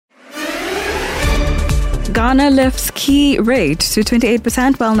Ghana lifts key rate to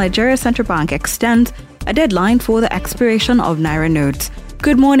 28% while Nigeria's central bank extends a deadline for the expiration of Naira notes.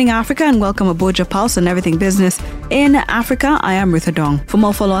 Good morning, Africa, and welcome aboard your pulse on everything business in Africa. I am Ruth Adong. For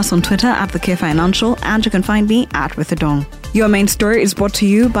more, follow us on Twitter at The K Financial, and you can find me at Ruth Adong. Your main story is brought to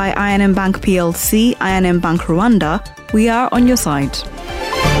you by I&M Bank PLC, I&M Bank Rwanda. We are on your side.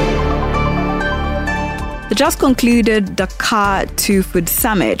 The just concluded Dakar 2 Food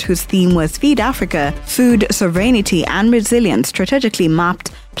Summit, whose theme was Feed Africa, Food Sovereignty and Resilience, strategically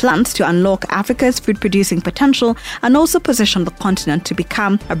mapped plans to unlock Africa's food-producing potential and also position the continent to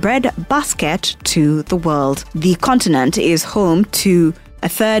become a bread basket to the world. The continent is home to a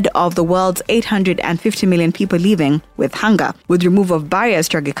third of the world's 850 million people living with hunger. With removal of barriers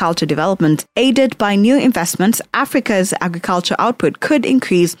to agriculture development, aided by new investments, Africa's agriculture output could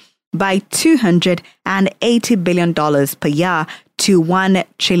increase by $280 billion per year to $1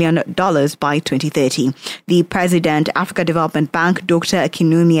 trillion by 2030. The President, Africa Development Bank, Dr.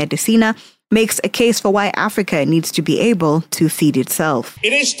 Akinwumi Adesina, makes a case for why Africa needs to be able to feed itself.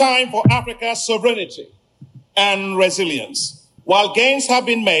 It is time for Africa's sovereignty and resilience. While gains have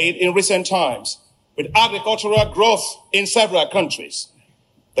been made in recent times with agricultural growth in several countries,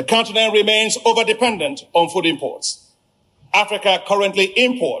 the continent remains over-dependent on food imports. Africa currently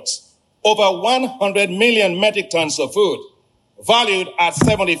imports over 100 million metric tons of food, valued at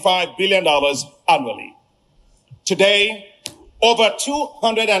 $75 billion annually. Today, over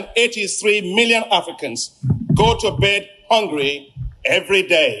 283 million Africans go to bed hungry every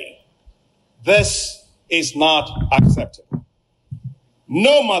day. This is not acceptable.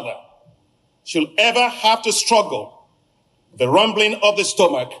 No mother should ever have to struggle with the rumbling of the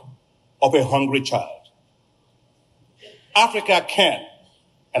stomach of a hungry child. Africa can,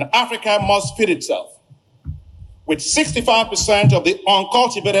 and Africa must feed itself. With 65% of the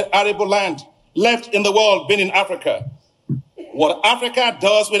uncultivated arable land left in the world being in Africa, what Africa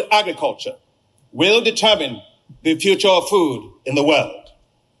does with agriculture will determine the future of food in the world.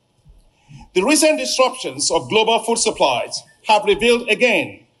 The recent disruptions of global food supplies have revealed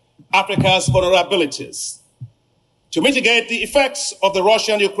again Africa's vulnerabilities. To mitigate the effects of the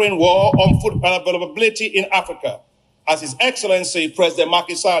Russian-Ukraine war on food availability in Africa, as His Excellency President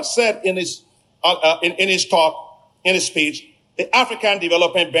Macky Sall said in his speech, the African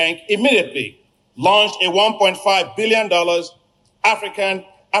Development Bank immediately launched a $1.5 billion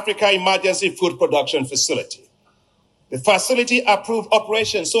Africa Emergency Food Production Facility. The facility approved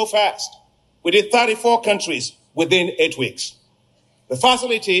operations so fast, within 34 countries within 8 weeks. The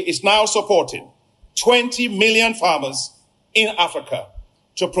facility is now supporting 20 million farmers in Africa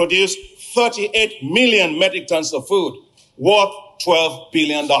to produce 38 million metric tons of food worth $12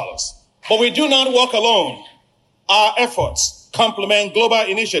 billion. But we do not work alone. Our efforts complement global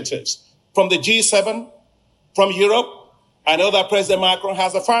initiatives from the G7, from Europe. I know that President Macron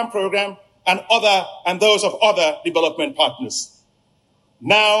has a farm program and those of other development partners.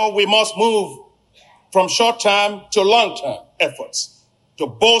 Now we must move from short-term to long-term efforts to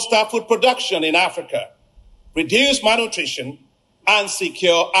bolster food production in Africa, reduce malnutrition, and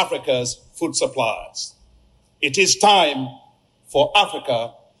secure Africa's food supplies. It is time for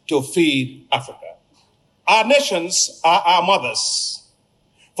Africa to feed Africa. Our nations are our mothers,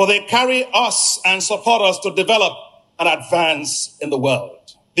 for they carry us and support us to develop and advance in the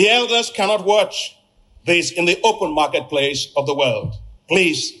world. The elders cannot watch this in the open marketplace of the world.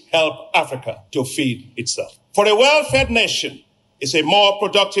 Please help Africa to feed itself. For a well-fed nation is a more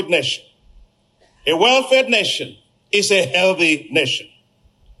productive nation. A well-fed nation is a healthy nation.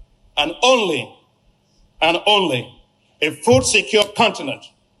 And only a food-secure continent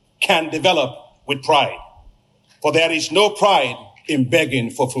can develop with pride. For there is no pride in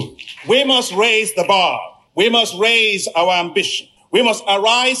begging for food. We must raise the bar. We must raise our ambition. We must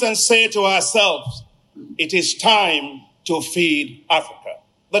arise and say to ourselves, it is time to feed Africa.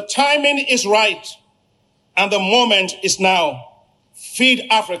 The timing is right, and the moment is now. Feed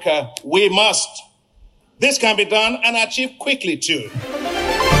Africa, we must. This can be done and achieved quickly too.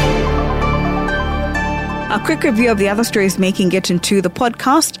 A quick review of the other stories making it into the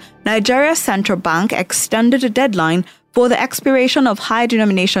podcast. Nigeria's central bank extended a deadline for the expiration of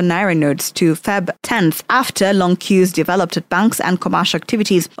high-denomination Naira notes to Feb 10th after long queues developed at banks and commercial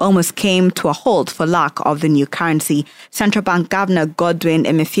activities almost came to a halt for lack of the new currency. Central Bank Governor Godwin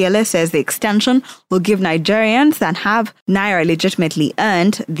Emefiele says the extension will give Nigerians that have Naira legitimately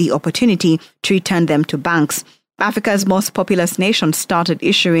earned the opportunity to return them to banks. Africa's most populous nation started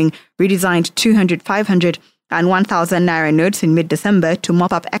issuing redesigned 200, 500 and 1,000 Naira notes in mid-December to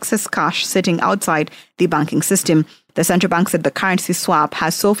mop up excess cash sitting outside the banking system. The central bank said the currency swap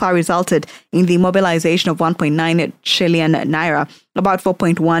has so far resulted in the mobilization of 1.9 trillion naira, about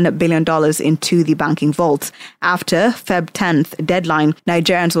 $4.1 billion into the banking vaults. After Feb 10th deadline,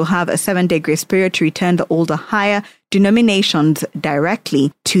 Nigerians will have a 7-day grace period to return the older, higher denominations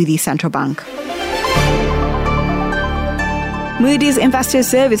directly to the central bank. Moody's Investor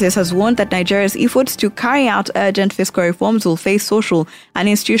Services has warned that Nigeria's efforts to carry out urgent fiscal reforms will face social and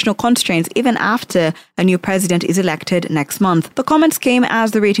institutional constraints even after a new president is elected next month. The comments came as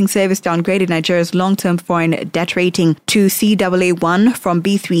the rating service downgraded Nigeria's long-term foreign debt rating to Caa1 from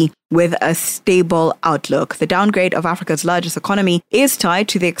B3 with a stable outlook. The downgrade of Africa's largest economy is tied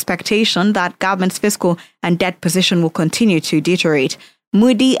to the expectation that government's fiscal and debt position will continue to deteriorate.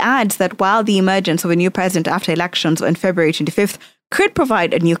 Moody adds that while the emergence of a new president after elections on February 25th could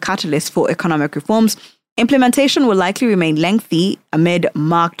provide a new catalyst for economic reforms, implementation will likely remain lengthy amid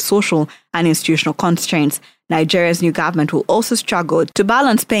marked social and institutional constraints. Nigeria's new government will also struggle to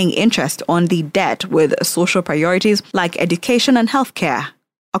balance paying interest on the debt with social priorities like education and healthcare.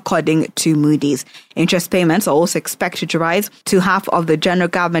 According to Moody's, interest payments are also expected to rise to half of the general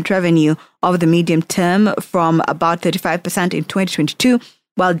government revenue of the medium term from about 35% in 2022,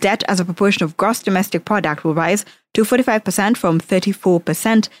 while debt as a proportion of gross domestic product will rise to 45% from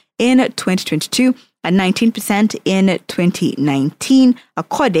 34% in 2022 and 19% in 2019,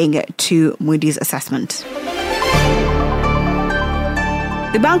 according to Moody's assessment.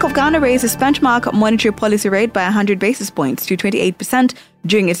 The Bank of Ghana raised its benchmark monetary policy rate by 100 basis points to 28%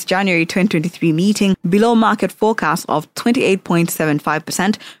 during its January 2023 meeting, below market forecast of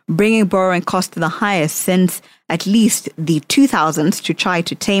 28.75%, bringing borrowing costs to the highest since at least the 2000s to try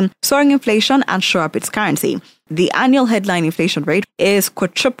to tame soaring inflation and shore up its currency. The annual headline inflation rate is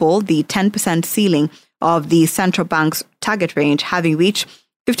quadruple the 10% ceiling of the central bank's target range, having reached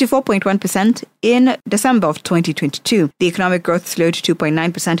 54.1% in December of 2022. The economic growth slowed to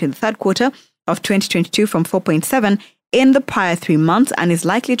 2.9% in the third quarter of 2022 from 4.7% in the prior 3 months and is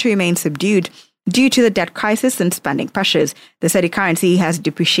likely to remain subdued due to the debt crisis and spending pressures. The steady currency has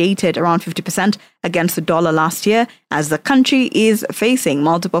depreciated around 50% against the dollar last year as the country is facing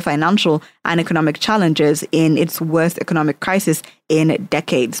multiple financial and economic challenges in its worst economic crisis in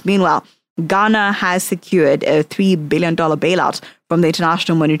decades. Meanwhile, Ghana has secured a $3 billion bailout from the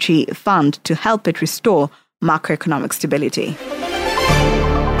International Monetary Fund to help it restore macroeconomic stability.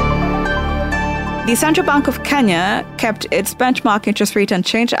 The Central Bank of Kenya kept its benchmark interest rate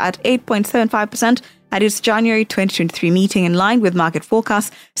unchanged at 8.75% at its January 2023 meeting, in line with market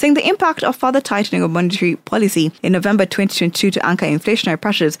forecasts, saying the impact of further tightening of monetary policy in November 2022 to anchor inflationary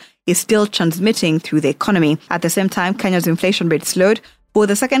pressures is still transmitting through the economy. At the same time, Kenya's inflation rate slowed for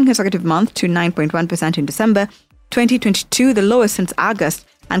the second consecutive month to 9.1% in December 2022, the lowest since August,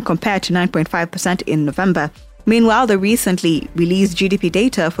 and compared to 9.5% in November. Meanwhile, the recently released GDP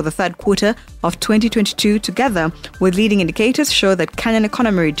data for the third quarter of 2022, together with leading indicators, show that Kenyan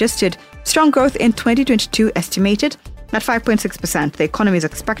economy registered strong growth in 2022, estimated at 5.6%. The economy is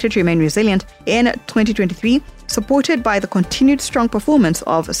expected to remain resilient in 2023, supported by the continued strong performance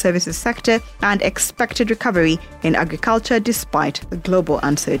of the services sector and expected recovery in agriculture despite the global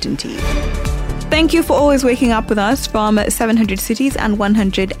uncertainty. Thank you for always waking up with us from 700 cities and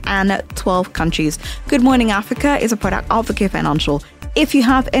 112 countries. Good Morning Africa is a product of the K Financial. If you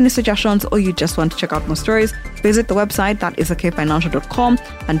have any suggestions or you just want to check out more stories, visit the website, that is thekfinancial.com,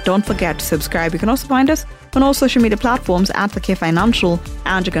 and don't forget to subscribe. You can also find us on all social media platforms at the K Financial,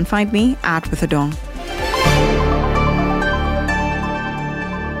 and you can find me at With Adong.